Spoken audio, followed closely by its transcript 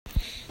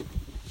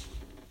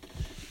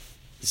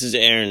This is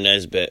Aaron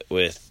Nesbitt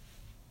with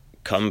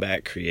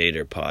Comeback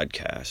Creator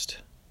Podcast.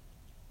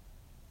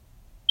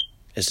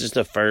 This is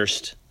the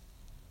first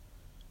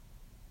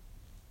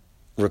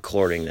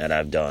recording that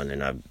I've done,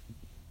 and I've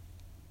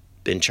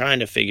been trying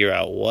to figure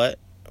out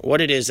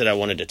what it is that I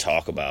wanted to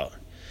talk about,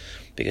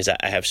 because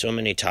I have so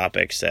many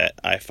topics that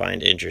I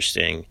find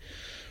interesting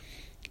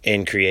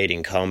in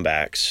creating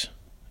comebacks,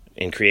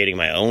 in creating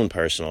my own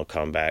personal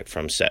comeback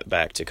from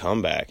setback to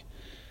comeback.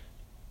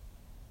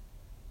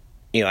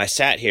 I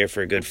sat here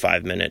for a good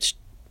 5 minutes,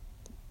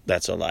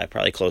 that's a lie,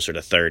 probably closer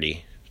to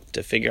 30,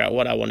 to figure out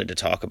what I wanted to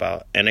talk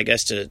about. And I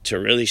guess to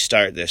really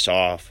start this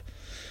off,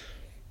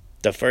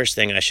 the first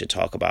thing I should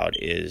talk about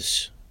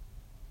is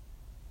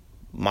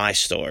my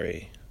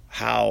story.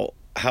 How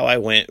I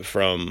went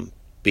from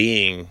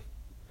being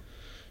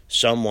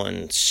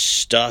someone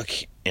stuck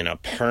in a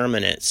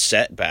permanent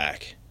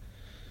setback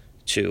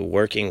to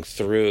working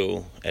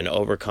through and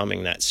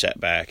overcoming that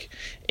setback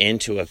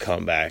into a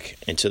comeback,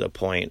 and to the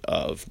point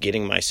of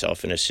getting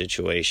myself in a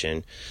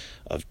situation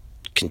of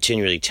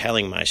continually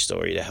telling my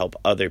story to help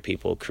other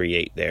people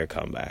create their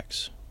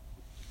comebacks.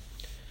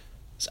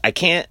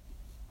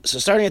 So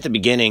starting at the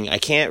beginning, I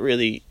can't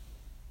really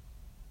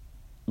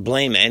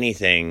blame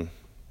anything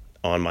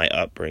on my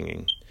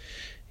upbringing.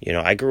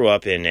 I grew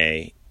up in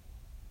a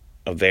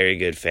very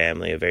good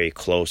family, a very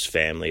close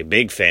family, a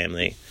big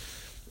family.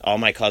 All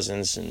my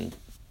cousins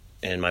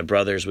and my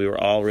brothers, we were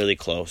all really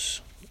close,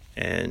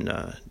 and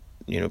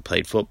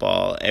played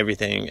football.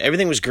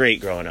 Everything was great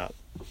growing up.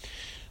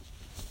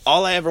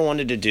 All I ever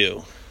wanted to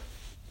do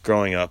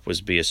growing up was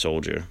be a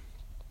soldier.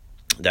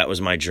 That was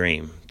my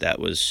dream. That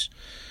was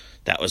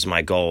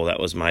my goal. That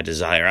was my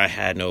desire. I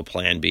had no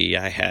plan B.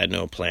 I had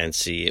no plan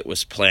C. It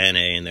was plan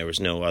A, and there was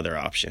no other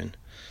option.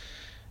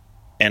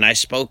 And I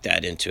spoke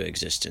that into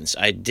existence.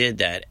 I did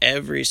that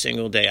every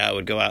single day. I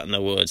would go out in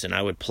the woods and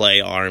I would play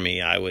army.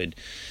 I would,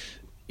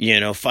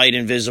 fight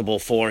invisible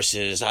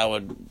forces. I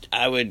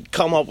would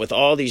come up with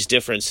all these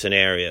different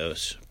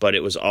scenarios, but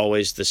it was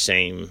always the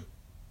same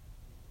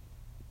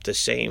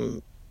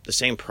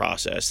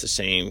process, the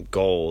same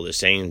goal, the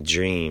same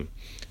dream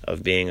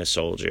of being a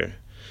soldier.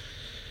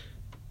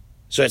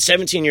 So at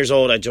 17 years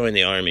old, I joined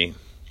the Army,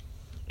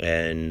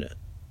 and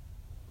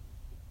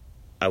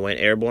I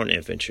went airborne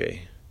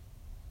infantry.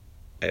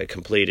 I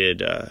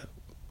completed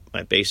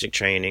my basic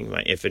training,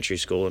 my infantry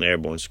school and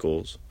airborne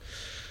schools.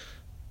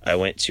 I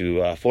went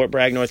to Fort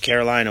Bragg, North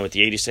Carolina with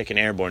the 82nd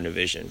Airborne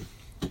Division.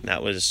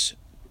 That was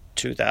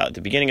the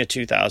beginning of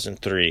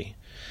 2003.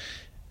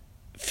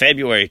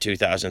 February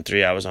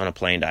 2003, I was on a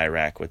plane to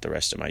Iraq with the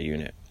rest of my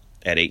unit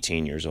at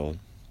 18 years old.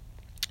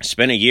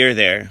 Spent a year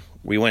there.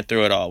 We went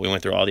through it all. We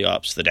went through all the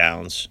ups, the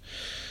downs,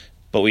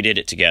 but we did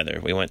it together.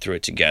 We went through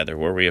it together.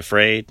 Were we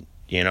afraid?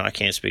 I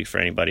can't speak for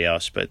anybody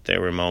else, but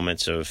there were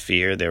moments of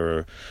fear. There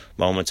were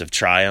moments of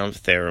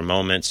triumph. There were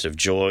moments of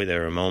joy.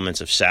 There were moments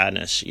of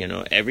sadness.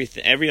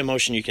 Every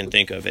emotion you can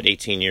think of at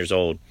 18 years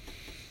old,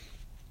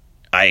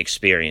 I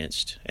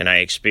experienced. And I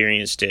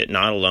experienced it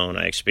not alone.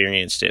 I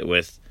experienced it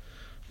with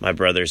my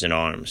brothers in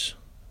arms.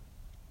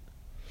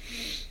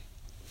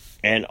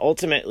 And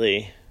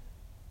ultimately,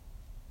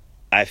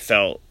 I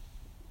felt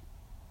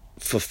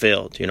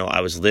fulfilled.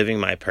 I was living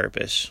my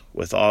purpose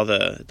with all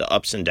the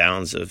ups and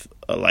downs of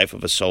a life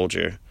of a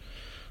soldier.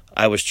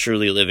 I was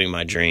truly living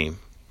my dream.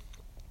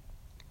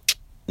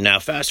 Now,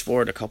 fast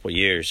forward a couple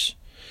years,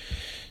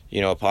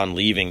 upon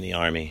leaving the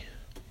Army,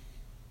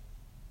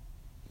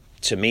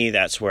 to me,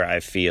 that's where I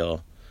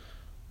feel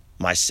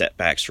my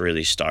setbacks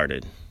really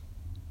started.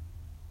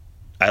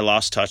 I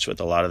lost touch with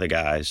a lot of the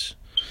guys.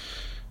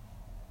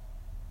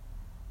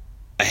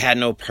 I had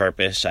no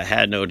purpose. I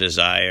had no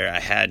desire.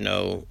 I had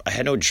no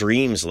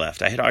dreams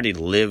left. I had already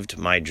lived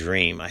my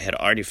dream. I had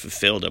already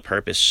fulfilled a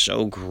purpose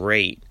so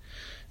great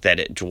that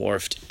it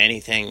dwarfed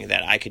anything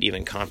that I could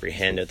even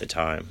comprehend at the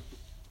time.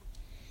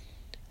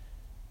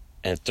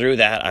 And through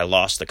that, I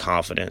lost the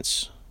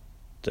confidence.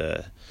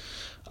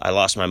 I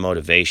lost my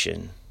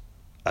motivation.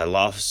 I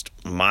lost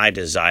my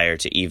desire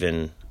to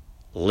even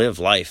live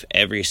life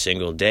every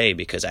single day,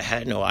 because I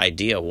had no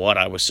idea what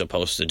I was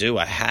supposed to do.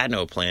 I had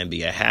no plan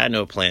B, I had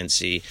no plan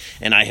C,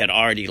 and I had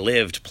already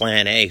lived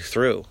plan A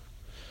through.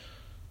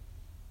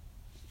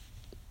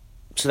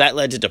 So that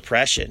led to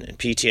depression and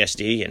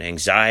PTSD and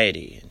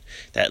anxiety, and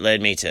that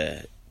led me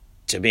to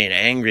being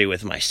angry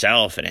with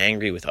myself and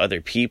angry with other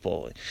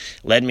people. It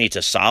led me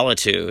to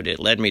solitude.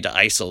 It led me to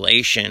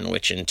isolation,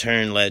 which in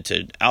turn led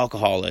to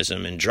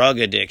alcoholism and drug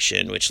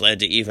addiction, which led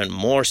to even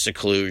more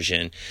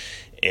seclusion.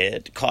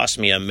 It cost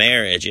me a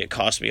marriage. It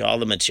cost me all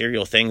the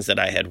material things that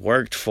I had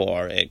worked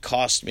for. It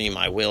cost me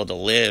my will to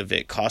live.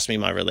 It cost me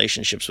my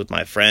relationships with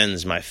my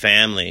friends, my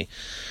family,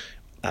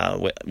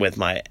 with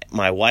my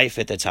wife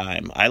at the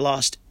time. I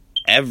lost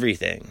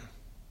everything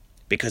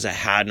because I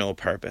had no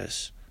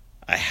purpose.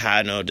 I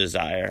had no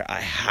desire.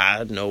 I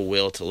had no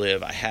will to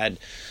live. I had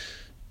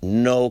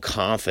no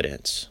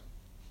confidence.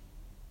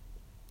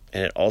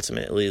 And it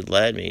ultimately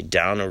led me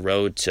down a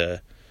road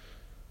to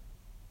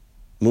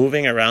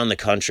moving around the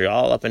country,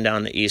 all up and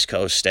down the East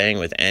Coast, staying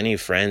with any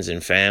friends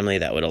and family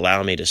that would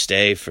allow me to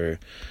stay for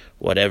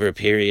whatever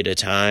period of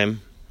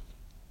time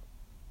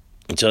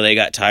until they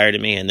got tired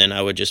of me, and then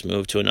I would just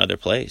move to another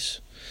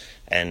place,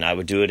 and I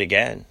would do it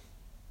again.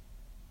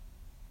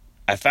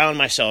 I found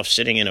myself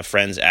sitting in a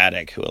friend's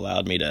attic who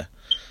allowed me to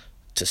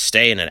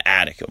stay in an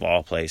attic of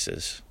all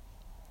places.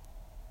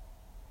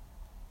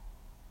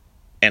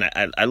 And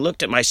I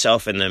looked at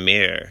myself in the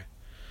mirror,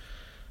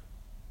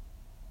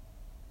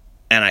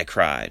 and I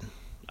cried.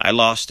 I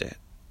lost it.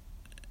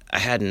 I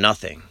had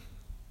nothing.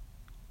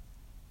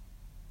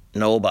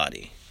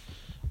 Nobody.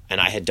 And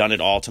I had done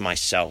it all to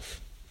myself.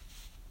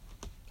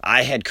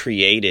 I had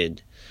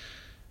created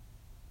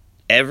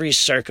every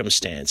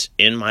circumstance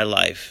in my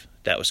life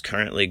that was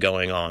currently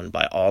going on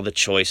by all the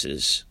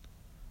choices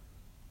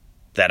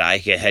that I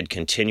had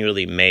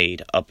continually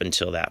made up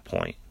until that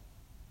point.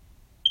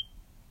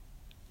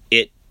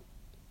 It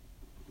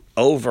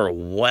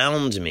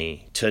overwhelmed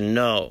me to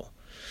know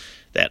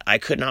that I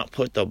could not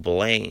put the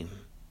blame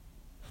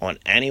on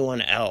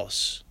anyone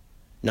else,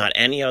 not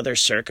any other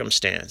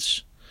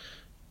circumstance.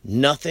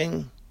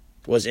 Nothing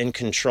was in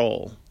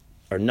control,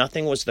 or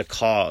nothing was the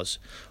cause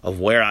of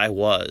where I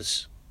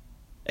was,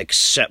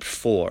 except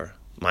for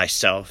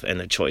myself and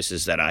the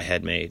choices that I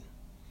had made.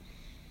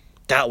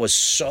 That was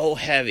so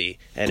heavy,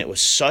 and it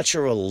was such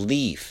a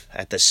relief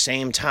at the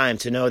same time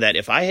to know that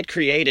if I had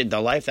created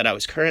the life that I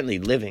was currently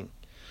living,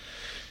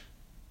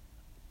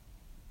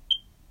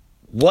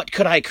 what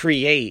could I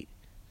create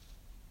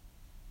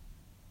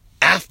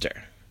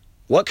after?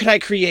 What could I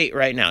create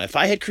right now? If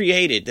I had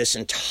created this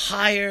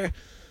entire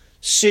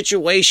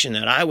situation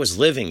that I was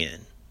living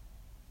in,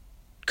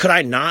 could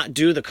I not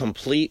do the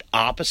complete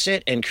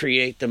opposite and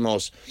create the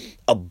most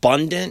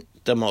abundant,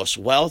 the most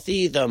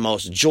wealthy, the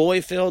most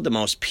joy-filled, the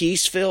most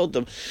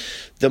peace-filled,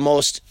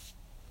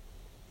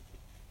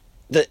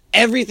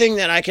 everything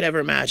that I could ever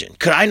imagine?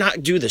 Could I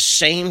not do the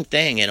same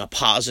thing in a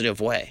positive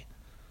way?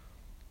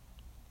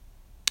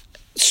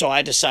 So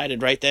I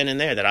decided right then and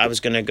there that I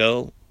was going to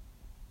go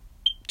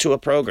to a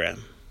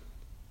program.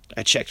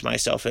 I checked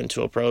myself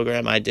into a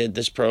program. I did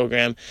this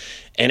program,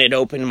 and it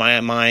opened my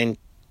mind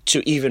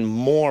to even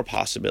more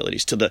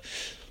possibilities, to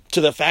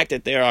the fact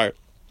that there are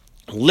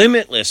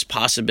limitless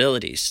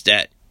possibilities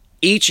that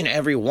each and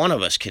every one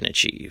of us can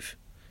achieve.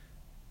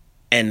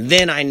 And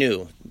then I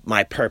knew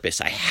my purpose.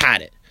 I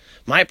had it.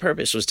 My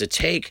purpose was to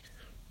take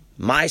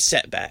my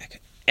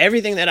setback,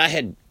 everything that I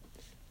had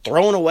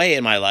thrown away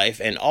in my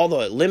life, and all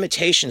the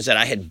limitations that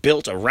I had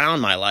built around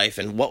my life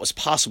and what was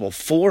possible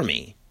for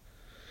me.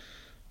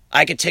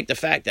 I could take the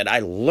fact that I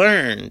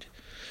learned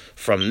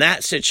from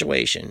that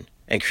situation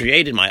and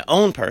created my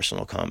own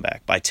personal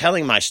comeback by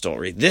telling my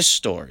story, this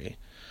story,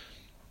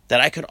 that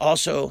I could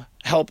also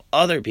help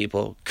other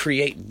people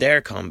create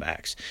their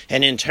comebacks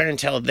and in turn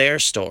tell their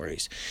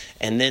stories,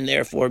 and then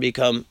therefore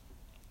become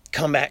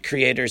comeback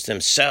creators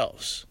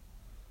themselves.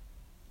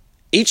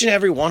 Each and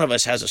every one of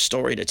us has a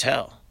story to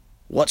tell.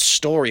 What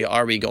story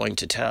are we going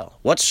to tell?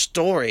 What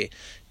story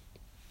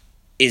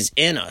is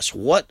in us?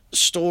 What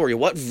story,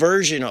 what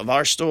version of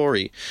our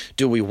story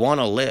do we want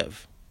to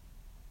live?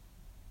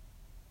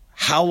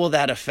 How will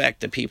that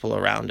affect the people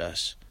around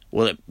us?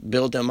 Will it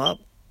build them up?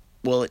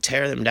 Will it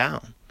tear them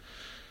down?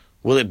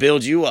 Will it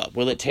build you up?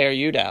 Will it tear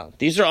you down?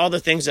 These are all the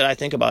things that I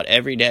think about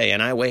every day,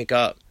 and I wake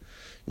up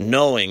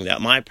knowing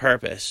that my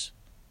purpose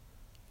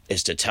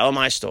is to tell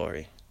my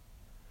story,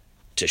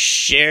 to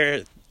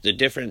share the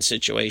different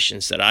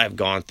situations that I've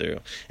gone through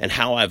and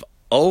how I've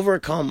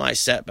overcome my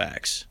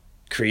setbacks,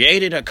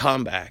 created a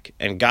comeback,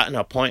 and gotten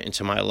a point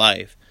into my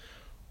life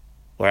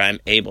where I'm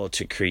able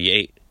to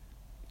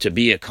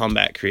be a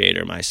comeback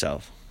creator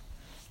myself.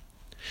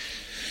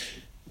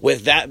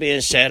 With that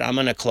being said, I'm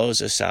going to close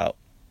this out,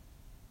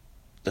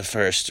 the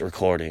first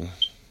recording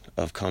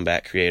of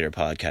Comeback Creator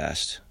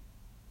Podcast.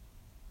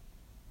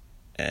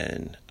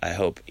 And I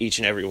hope each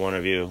and every one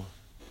of you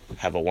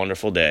have a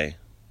wonderful day.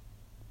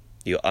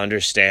 You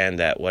understand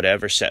that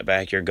whatever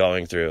setback you're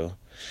going through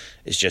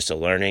is just a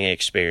learning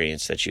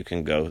experience that you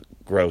can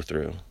grow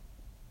through.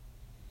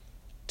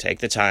 Take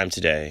the time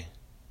today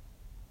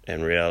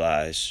and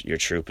realize your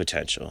true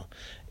potential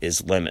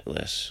is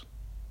limitless.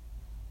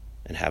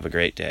 And have a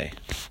great day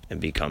and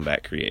be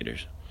comeback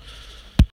creators.